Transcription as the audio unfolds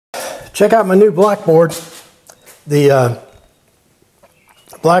Check out my new Blackboard. The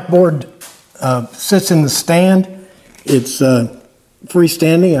Blackboard sits in the stand. It's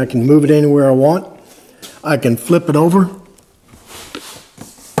freestanding. I can move it anywhere I want. I can flip it over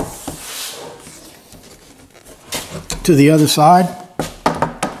to the other side,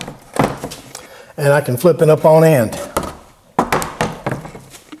 and I can flip it up on end,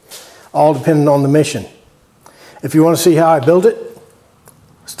 all depending on the mission. If you want to see how I build it,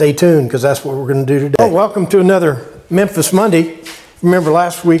 stay tuned, because that's what we're going to do today. Oh, welcome to another Memphis Monday. Remember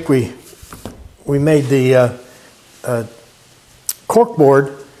last week we made the cork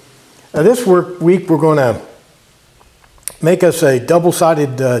board. This week we're going to make us a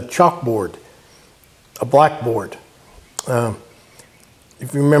double-sided chalkboard, a blackboard.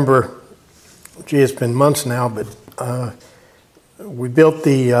 If you remember, gee, it's been months now, but we built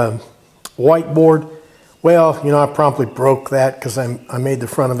the whiteboard. Well, you know, I promptly broke that because I made the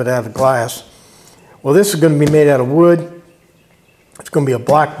front of it out of glass. Well, this is going to be made out of wood. It's going to be a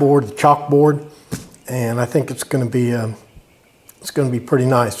blackboard, a chalkboard, and I think it's going to be pretty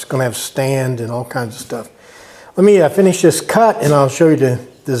nice. It's going to have a stand and all kinds of stuff. Let me finish this cut, and I'll show you the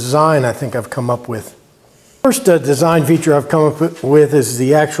design I think I've come up with. First design feature I've come up with is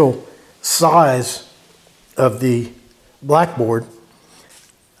the actual size of the blackboard.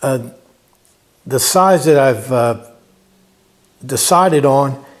 The size that I've decided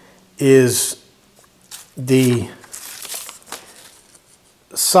on is the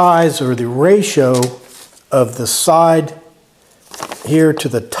size or the ratio of the side here to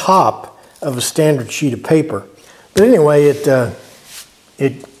the top of a standard sheet of paper. But anyway,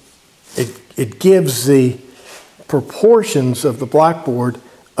 it gives the proportions of the blackboard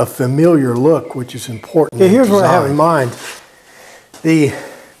a familiar look, which is important. Okay, here's what I have in mind. The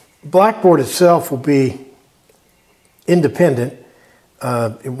blackboard itself will be independent.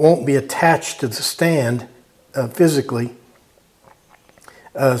 It won't be attached to the stand physically,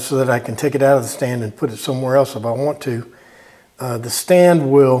 so that I can take it out of the stand and put it somewhere else if I want to. The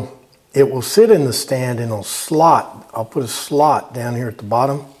stand will sit in the stand and it'll slot. I'll put a slot down here at the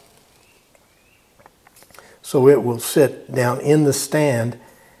bottom, so it will sit down in the stand,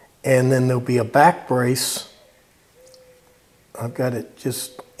 and then there'll be a back brace. I've got it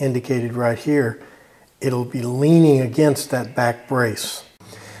just indicated right here. It'll be leaning against that back brace.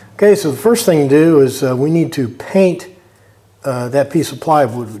 Okay, so the first thing to do is we need to paint that piece of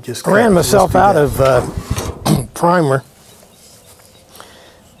plywood we just cut. I ran myself out of primer,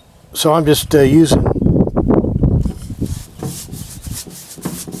 so I'm just using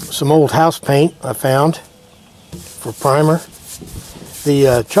some old house paint I found for primer.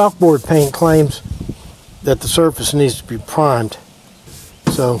 The chalkboard paint claims that the surface needs to be primed.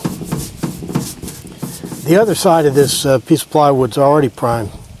 So the other side of this piece of plywood's already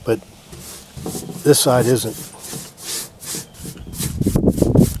primed, but this side isn't.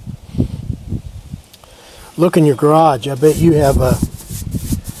 Look in your garage. I bet you have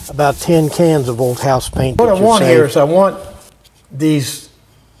about 10 cans of old house paint. What I want here is I want these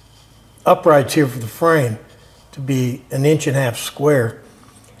uprights here for the frame to be 1.5 inches square,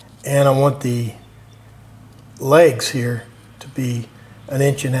 and I want the legs here to be 1.5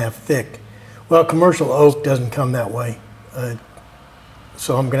 inches thick. Well, commercial oak doesn't come that way,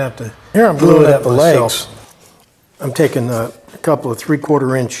 so I'm going to have to. Here I'm gluing up the legs. I'm taking a couple of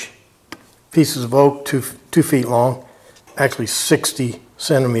 3/4 inch pieces of oak, 2 feet long, actually 60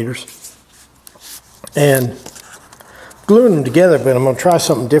 centimeters, and gluing them together. But I'm going to try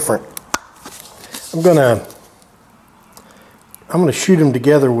something different. I'm going to shoot them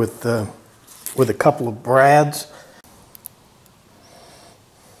together with a couple of brads.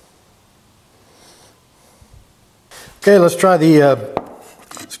 Okay, let's try the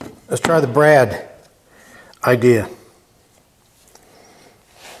brad idea.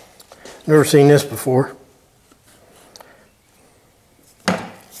 Never seen this before.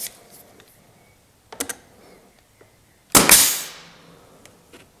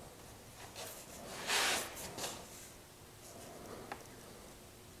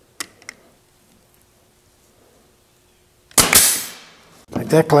 Like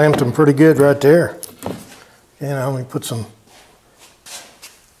that clamped them pretty good right there. You know, we put some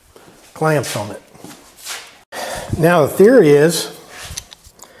clamps on it. Now the theory is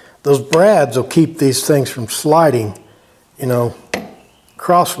those brads will keep these things from sliding, you know,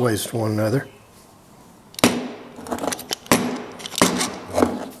 crossways to one another. I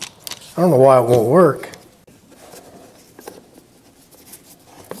don't know why it won't work.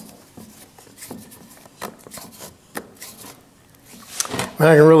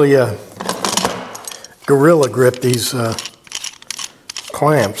 I can really gorilla grip these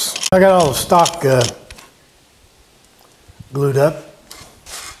clamps. I got all the stock glued up.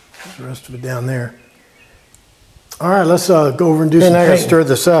 There's the rest of it down there. All right, let's go over and do some painting. I gotta stir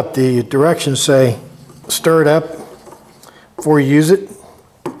this up. The directions say stir it up before you use it.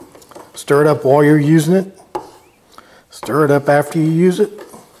 Stir it up while you're using it. Stir it up after you use it.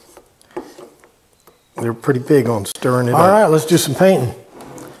 They're pretty big on stirring it up. All right, let's do some painting.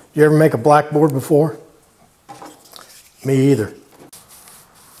 You ever make a blackboard before? Me either.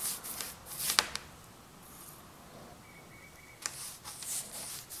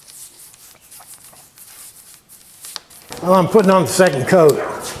 Well, I'm putting on the second coat.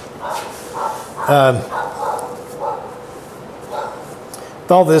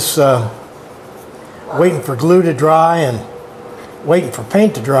 With all this waiting for glue to dry and waiting for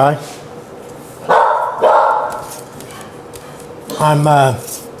paint to dry,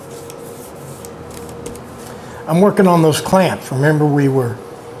 I'm working on those clamps. Remember, we were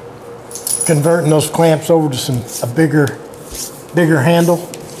converting those clamps over to a bigger handle.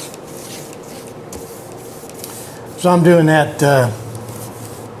 So I'm doing that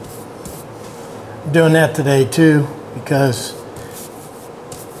today too, because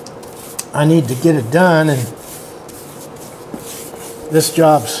I need to get it done, and this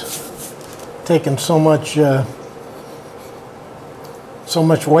job's taking so much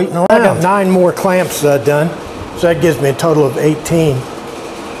waiting around. I got 9 more clamps done, so that gives me a total of 18.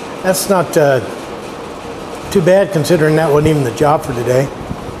 That's not too bad, considering that wasn't even the job for today.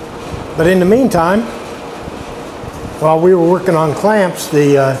 But in the meantime, while we were working on clamps,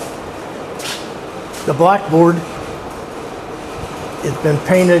 the Blackboard, it's been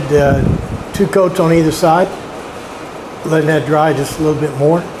painted 2 coats on either side, letting that dry just a little bit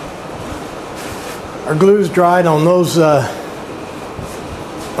more. Our glue's dried on those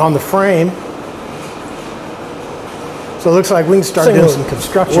on the frame, so it looks like we can start doing some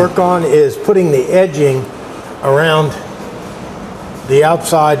construction. Work on is putting the edging around the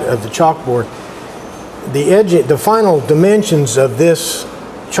outside of the chalkboard. The edge, the final dimensions of this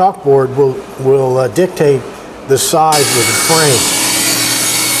chalkboard will dictate the size of the frame.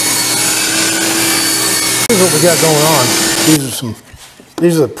 Here's what we got going on.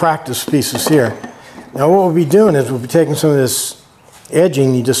 These are the practice pieces here. Now what we'll be doing is we'll be taking some of this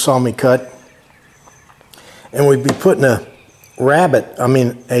edging you just saw me cut, and we'd be putting a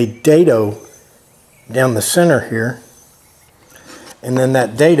dado down the center here, and then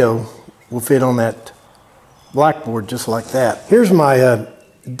that dado will fit on that blackboard just like that. Here's my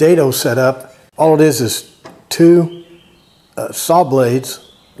dado setup. All it is 2 saw blades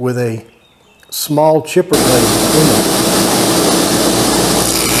with a small chipper blade between them.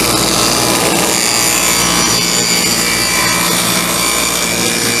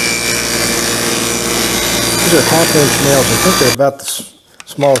 These are 1/2-inch nails. I think they're about the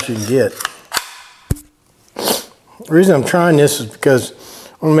smallest you can get. The reason I'm trying this is because I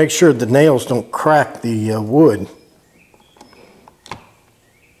want to make sure the nails don't crack the wood.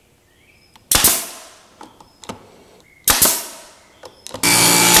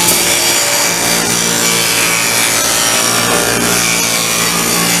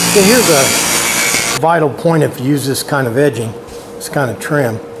 So here's a vital point if you use this kind of edging, this kind of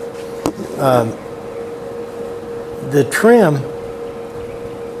trim. The trim,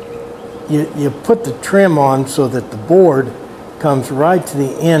 you put the trim on so that the board comes right to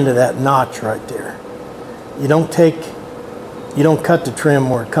the end of that notch right there. You don't cut the trim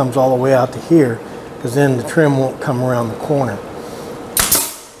where it comes all the way out to here, because then the trim won't come around the corner.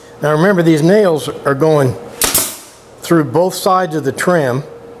 Now remember, these nails are going through both sides of the trim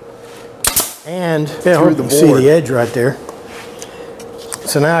and through the board. See the edge right there.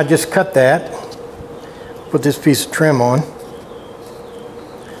 So now I just cut that, put this piece of trim on,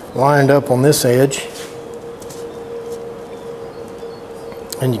 lined up on this edge,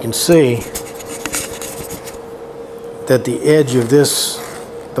 and you can see that the edge of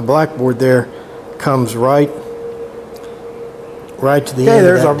the blackboard there comes right to the end of that dado.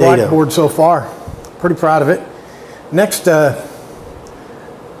 There's our blackboard so far. Pretty proud of it. Next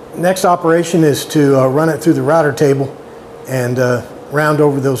operation is to run it through the router table and round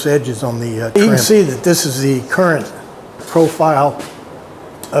over those edges on the trim. You can see that this is the current profile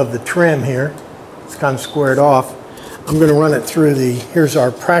of the trim here. It's kind of squared off. I'm going to run it through here's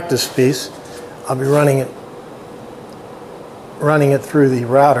our practice piece. I'll be running it through the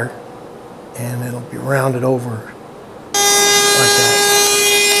router, and it'll be rounded over like that.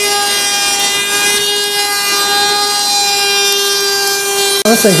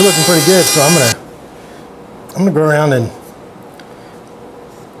 This thing's looking pretty good, so I'm gonna go around and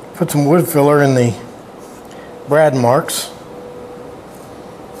put some wood filler in the brad marks.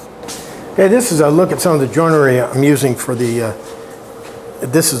 Okay, this is a look at some of the joinery I'm using for the,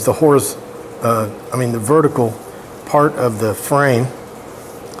 this is the the vertical part of the frame,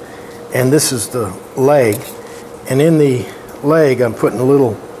 and this is the leg. And in the leg, I'm putting a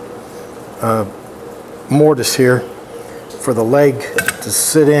little mortise here for the leg to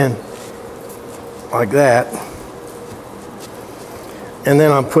sit in like that. And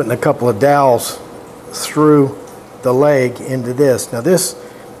then I'm putting a couple of dowels through the leg into this. Now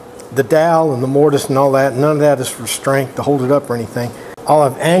the dowel and the mortise and all that, none of that is for strength to hold it up or anything. I'll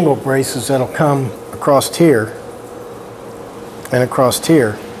have angle braces that'll come across here and across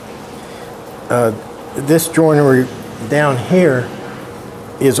here. This joinery down here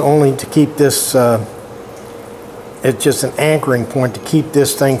is only to keep this, it's just an anchoring point to keep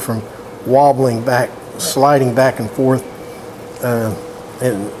this thing from wobbling back, sliding back and forth,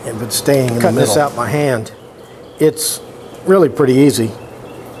 but staying in the middle. Cutting this out by hand, it's really pretty easy.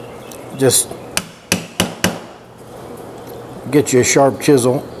 Just get you a sharp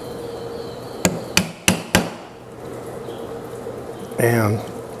chisel and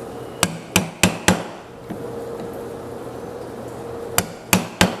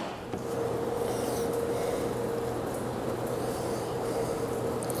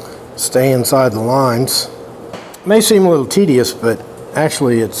stay inside the lines. It may seem a little tedious, but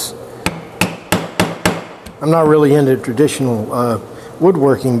actually I'm not really into traditional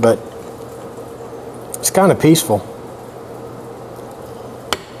woodworking, but it's kind of peaceful.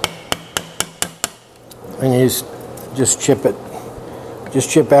 And you just chip it.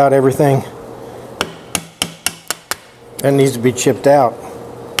 Just chip out everything that needs to be chipped out.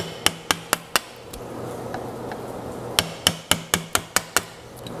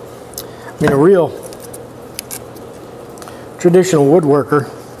 I mean, a real traditional woodworker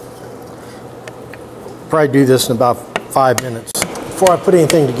probably do this in about 5 minutes. Before I put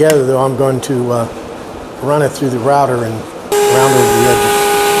anything together, though, I'm going to run it through the router and round over the edges.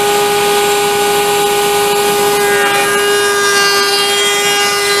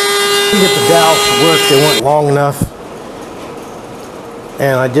 To get the dowels to work, they weren't long enough,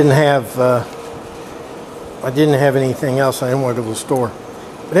 and I didn't have anything else I didn't want to go to the store.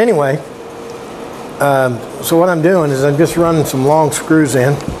 But anyway, so what I'm doing is I'm just running some long screws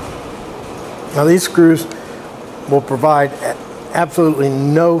in. Now these screws will provide absolutely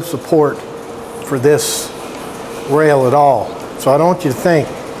no support for this rail at all. So I don't want you to think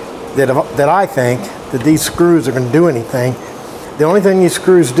that I think that these screws are going to do anything. The only thing these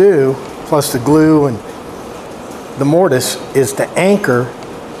screws do, plus the glue and the mortise, is to anchor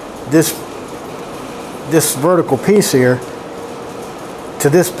this vertical piece here to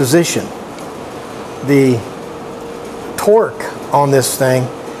this position. The torque on this thing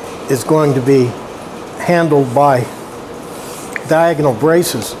is going to be handled by diagonal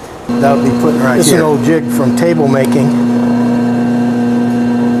braces that will be put right here. This is an old jig from table making.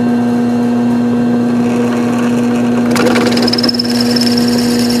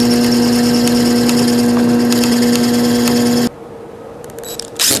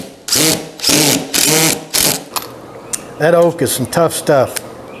 That oak is some tough stuff.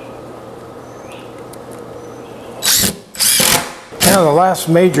 Now the last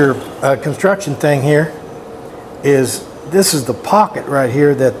major construction thing here is this is the pocket right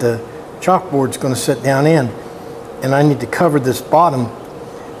here that the chalkboard's going to sit down in, and I need to cover this bottom,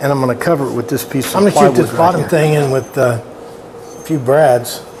 and I'm going to cover it with this piece of plywood. I'm going to shoot this bottom thing in with a few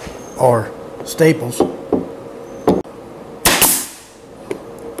brads or staples.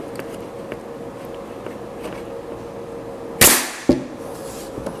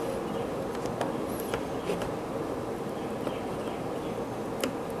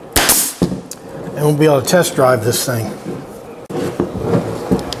 And we'll be able to test drive this thing.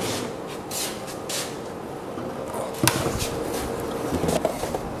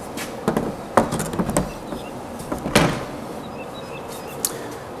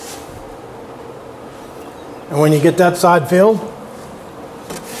 And when you get that side filled,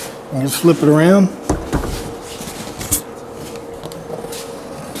 you just flip it around.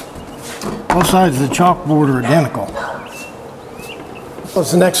 Both sides of the chalkboard are identical. Well,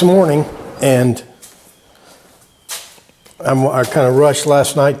 it's the next morning, and I kind of rushed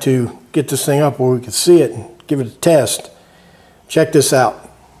last night to get this thing up where we could see it and give it a test. Check this out.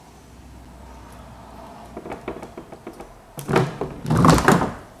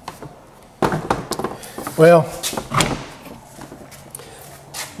 Well,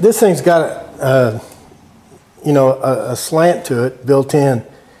 this thing's got a slant to it built in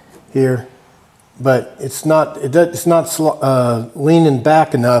here, but it's not leaning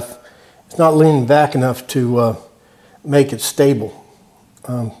back enough. It's not leaning back enough to make it stable.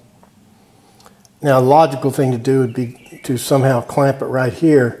 Now, the logical thing to do would be to somehow clamp it right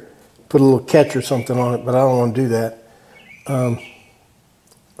here, put a little catch or something on it, but I don't want to do that.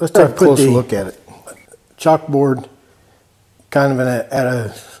 Let's take a closer look at it. Chalkboard, kind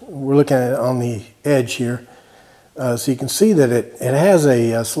of we're looking at it on the edge here. So you can see that it has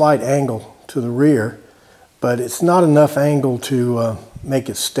a slight angle to the rear, but it's not enough angle to make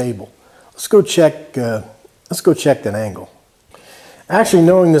it stable. Let's go check that angle. Actually,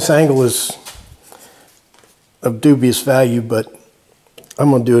 knowing this angle is of dubious value, but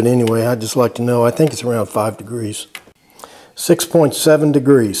I'm going to do it anyway. I'd just like to know. I think it's around 5 degrees. 6.7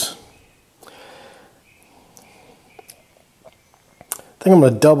 degrees. I think I'm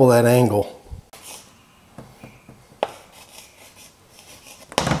going to double that angle.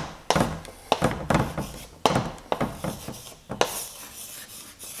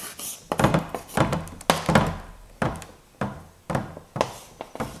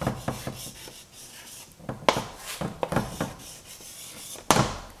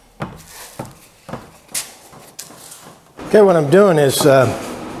 Okay, what I'm doing is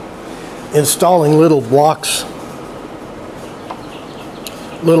installing little blocks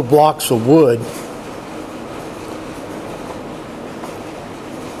of wood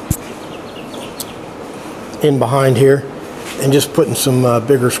in behind here, and just putting some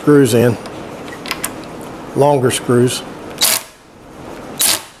bigger screws in, longer screws.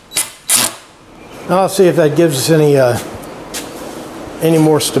 Now I'll see if that gives us any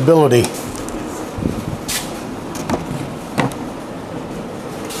more stability.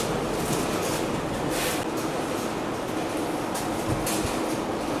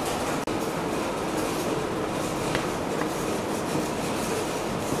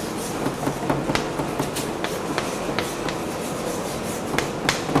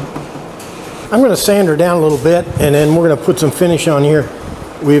 I'm going to sand her down a little bit, and then we're going to put some finish on here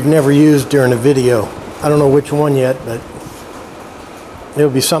we've never used during a video. I don't know which one yet, but it'll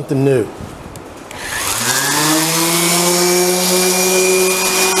be something new.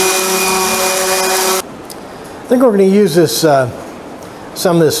 I think we're going to use this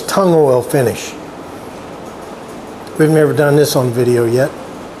some of this tung oil finish. We've never done this on video yet.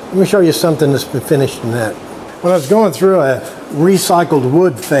 Let me show you something that's been finished in that. When I was going through a recycled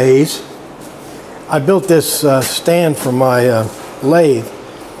wood phase, I built this stand for my lathe,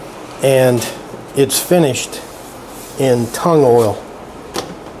 and it's finished in tung oil.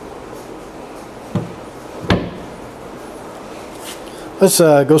 Let's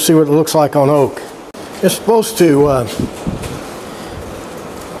go see what it looks like on oak. It's supposed to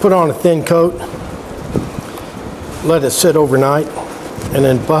put on a thin coat, let it sit overnight, and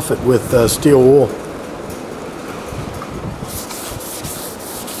then buff it with steel wool.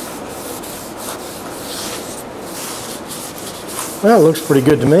 Well, it looks pretty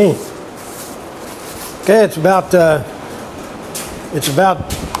good to me. Okay, it's about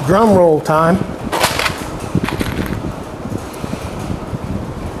drum roll time.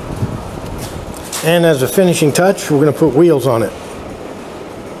 And as a finishing touch, we're going to put wheels on it.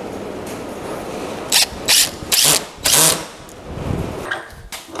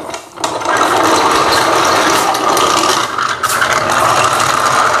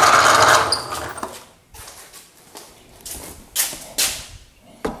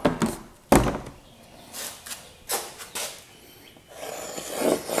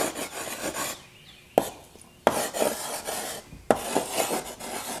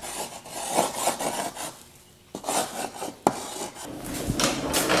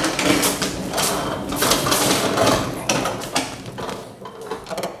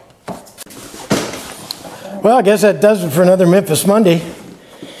 Well, I guess that does it for another Memphis Monday.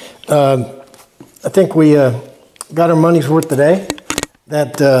 I think we got our money's worth today.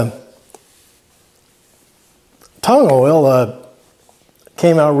 That tung oil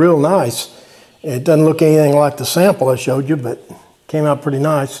came out real nice. It doesn't look anything like the sample I showed you, but came out pretty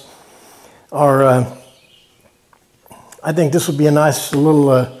nice. I think this will be a nice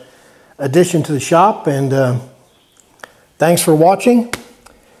little addition to the shop, and thanks for watching.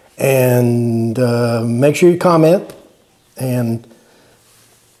 And make sure you comment and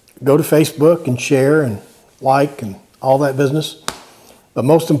go to Facebook and share and like and all that business. But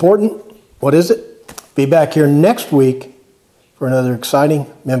most important, what is it? Be back here next week for another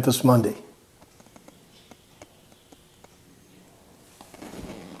exciting Memphis Monday.